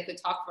hour, because I could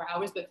talk for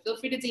hours, but feel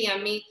free to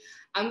DM me.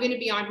 I'm going to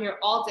be on here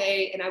all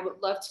day, and I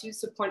would love to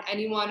support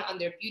anyone on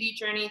their beauty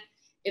journey.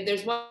 If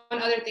there's one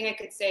other thing I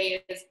could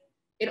say is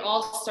it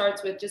all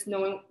starts with just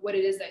knowing what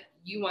it is that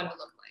you want to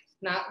look like,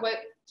 not what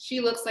she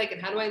looks like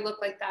and how do I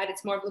look like that.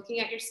 It's more of looking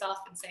at yourself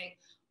and saying,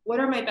 what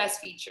are my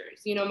best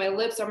features? You know, my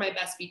lips are my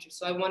best features,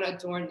 so I want to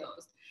adorn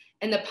those.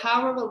 And the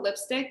power of a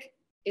lipstick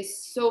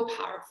is so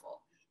powerful.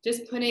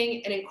 Just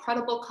putting an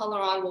incredible color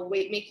on will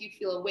make you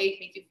feel awake,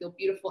 make you feel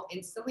beautiful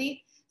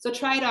instantly. So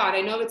try it on. I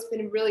know it's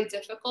been really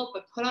difficult,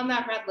 but put on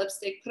that red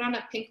lipstick, put on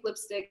a pink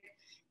lipstick,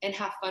 and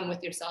have fun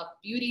with yourself.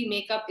 Beauty,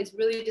 makeup is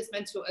really just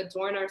meant to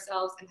adorn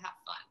ourselves and have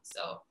fun.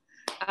 So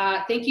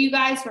thank you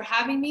guys for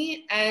having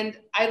me. And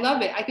I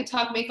love it. I could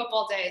talk makeup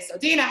all day. So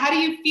Dana, how do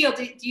you feel?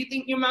 Do you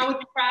think your mom would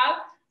be proud?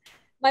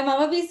 My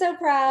mom would be so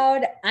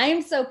proud.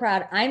 I'm so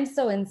proud. I'm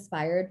so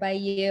inspired by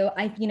you.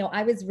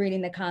 I was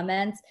reading the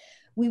comments.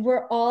 We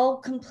were all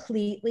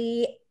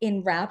completely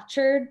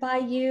enraptured by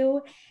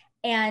you.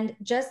 And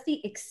just the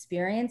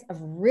experience of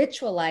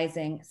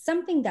ritualizing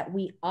something that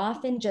we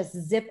often just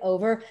zip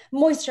over,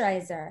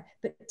 moisturizer,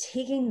 but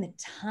taking the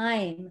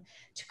time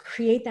to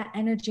create that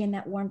energy and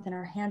that warmth in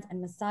our hands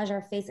and massage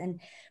our face and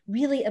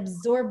really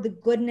absorb the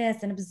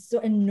goodness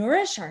and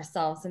nourish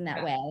ourselves in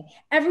that way.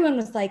 Everyone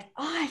was like,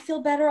 oh, I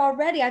feel better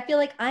already. I feel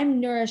like I'm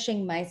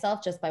nourishing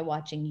myself just by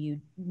watching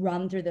you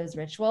run through those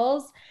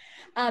rituals.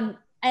 And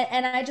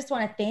I just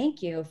want to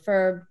thank you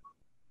for,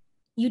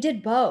 you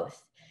did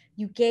both.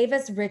 You gave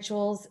us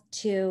rituals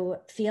to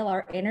feel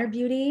our inner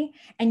beauty,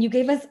 and you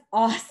gave us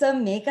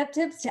awesome makeup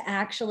tips to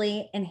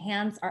actually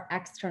enhance our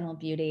external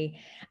beauty,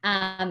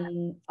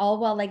 all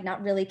while like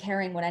not really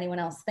caring what anyone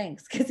else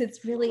thinks, because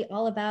it's really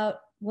all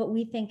about what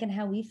we think and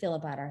how we feel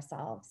about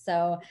ourselves.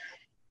 So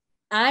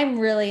I'm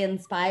really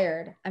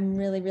inspired. I'm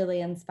really,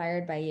 really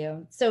inspired by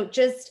you. So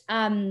just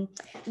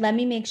let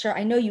me make sure.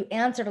 I know you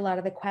answered a lot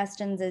of the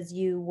questions as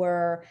you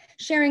were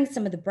sharing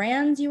some of the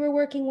brands you were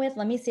working with.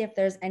 Let me see if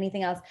there's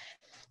anything else.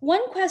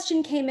 One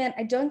question came in.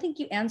 I don't think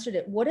you answered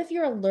it. What if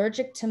you're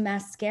allergic to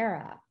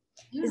mascara?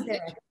 Is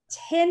there a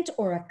tint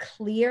or a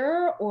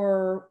clear,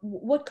 or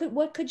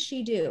what could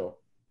she do?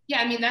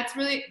 Yeah, I mean, that's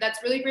really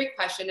a great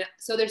question.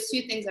 So there's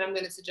 2 things that I'm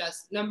going to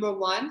suggest. Number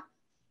 1,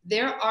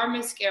 there are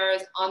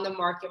mascaras on the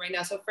market right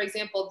now. So for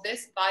example,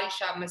 this Body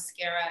Shop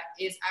mascara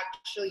is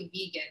actually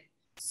vegan.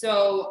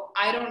 So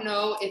I don't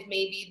know if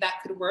maybe that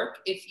could work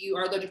if you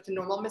are allergic to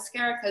normal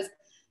mascara, because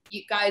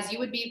you guys, you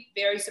would be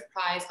very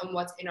surprised on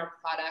what's in our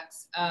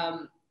products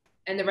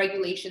and the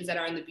regulations that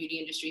are in the beauty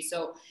industry.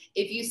 So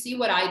if you see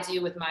what I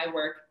do with my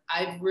work,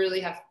 I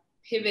really have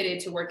pivoted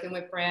to working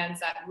with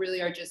brands that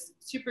really are just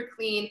super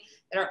clean,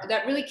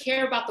 that really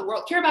care about the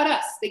world, care about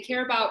us. They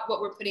care about what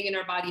we're putting in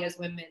our body as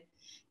women.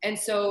 And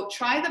so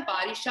try the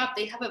Body Shop.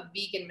 They have a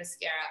vegan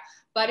mascara,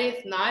 but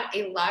if not,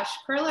 a lash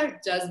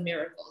curler does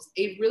miracles.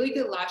 A really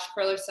good lash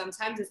curler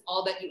sometimes is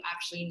all that you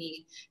actually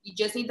need. You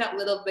just need that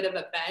little bit of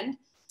a bend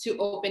to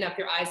open up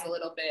your eyes a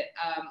little bit.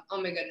 Oh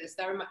my goodness,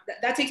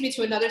 that takes me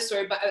to another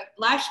story, but a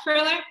lash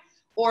curler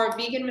or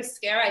vegan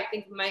mascara, I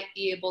think might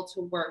be able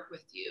to work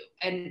with you.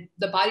 And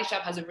the Body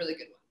Shop has a really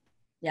good one.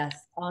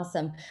 Yes,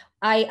 awesome.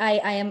 I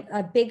am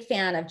a big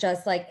fan of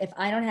just like, if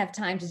I don't have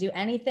time to do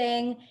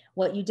anything,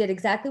 what you did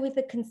exactly with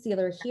the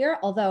concealer here,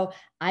 although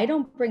I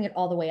don't bring it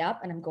all the way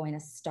up and I'm going to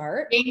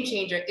start. Game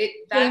changer.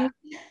 That Game.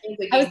 is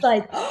a I game was changer.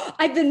 like, oh,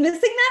 I've been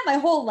missing that my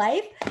whole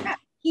life.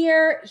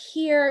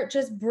 Here,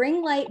 just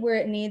bring light where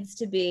it needs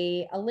to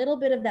be. A little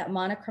bit of that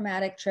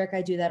monochromatic trick.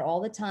 I do that all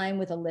the time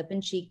with a lip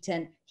and cheek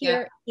tint.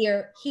 Yeah.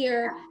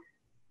 Here.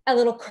 A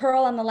little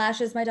curl on the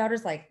lashes. My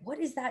daughter's like, what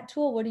is that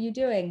tool? What are you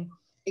doing?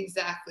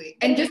 Exactly.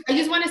 And I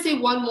just want to say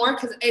one more,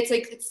 because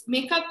it's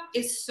makeup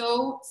is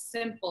so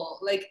simple.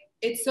 Like,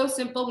 it's so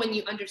simple when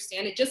you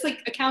understand it, just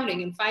like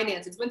accounting and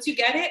finances. Once you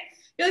get it,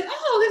 you're like,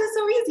 oh, this is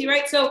so easy,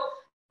 right? So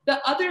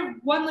the other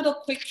one little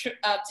quick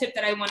tip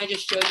that I want to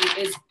just show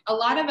you is, a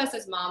lot of us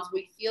as moms,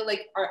 we feel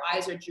like our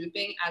eyes are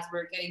drooping as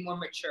we're getting more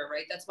mature,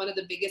 right? That's one of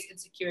the biggest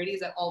insecurities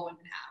that all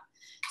women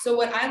have. So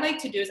what I like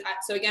to do is,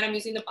 so again, I'm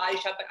using the Body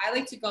Shop, but I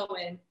like to go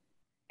in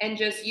and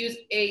just use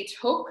a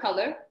taupe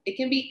color. It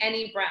can be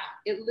any brown.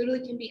 It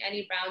literally can be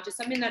any brown, just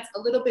something that's a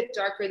little bit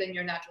darker than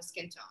your natural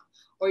skin tone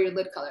or your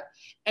lid color.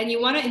 And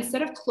you want to,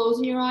 instead of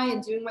closing your eye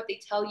and doing what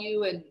they tell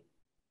you and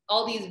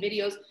all these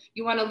videos,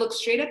 you want to look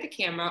straight at the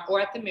camera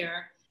or at the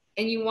mirror,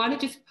 and you want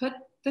to just put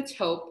the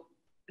taupe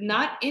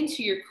not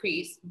into your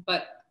crease,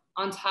 but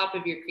on top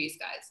of your crease,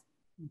 guys.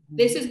 Mm-hmm.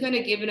 This is going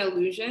to give an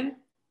illusion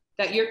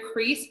that your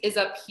crease is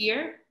up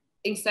here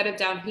instead of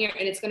down here,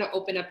 and it's going to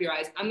open up your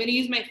eyes. I'm going to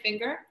use my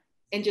finger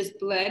and just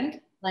blend.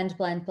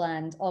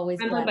 Blend. Always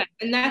blend.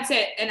 And that's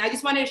it. And I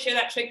just wanted to share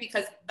that trick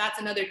because that's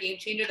another game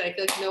changer that I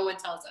feel like no one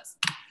tells us.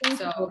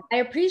 So I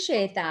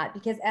appreciate that,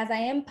 because as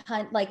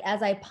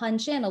I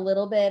punch in a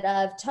little bit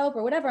of taupe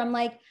or whatever, I'm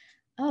like,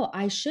 oh,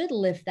 I should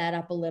lift that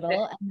up a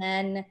little and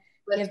then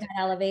give that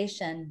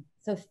elevation.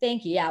 So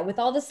thank you. Yeah, with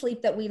all the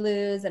sleep that we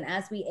lose and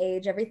as we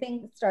age,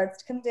 everything starts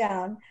to come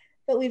down.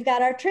 But we've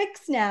got our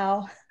tricks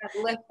now.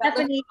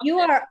 Stephanie, you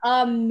are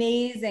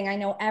amazing. I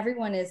know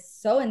everyone is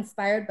so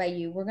inspired by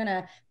you. We're going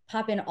to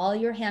pop in all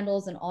your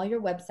handles and all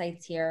your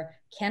websites here.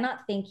 Cannot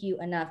thank you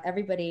enough.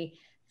 Everybody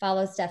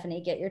follow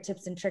Stephanie, get your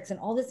tips and tricks and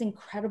all this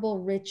incredible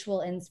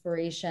ritual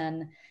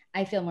inspiration.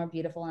 I feel more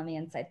beautiful on the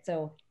inside.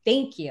 So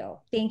thank you.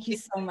 Thank you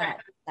so much,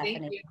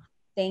 Stephanie.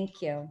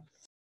 Thank you.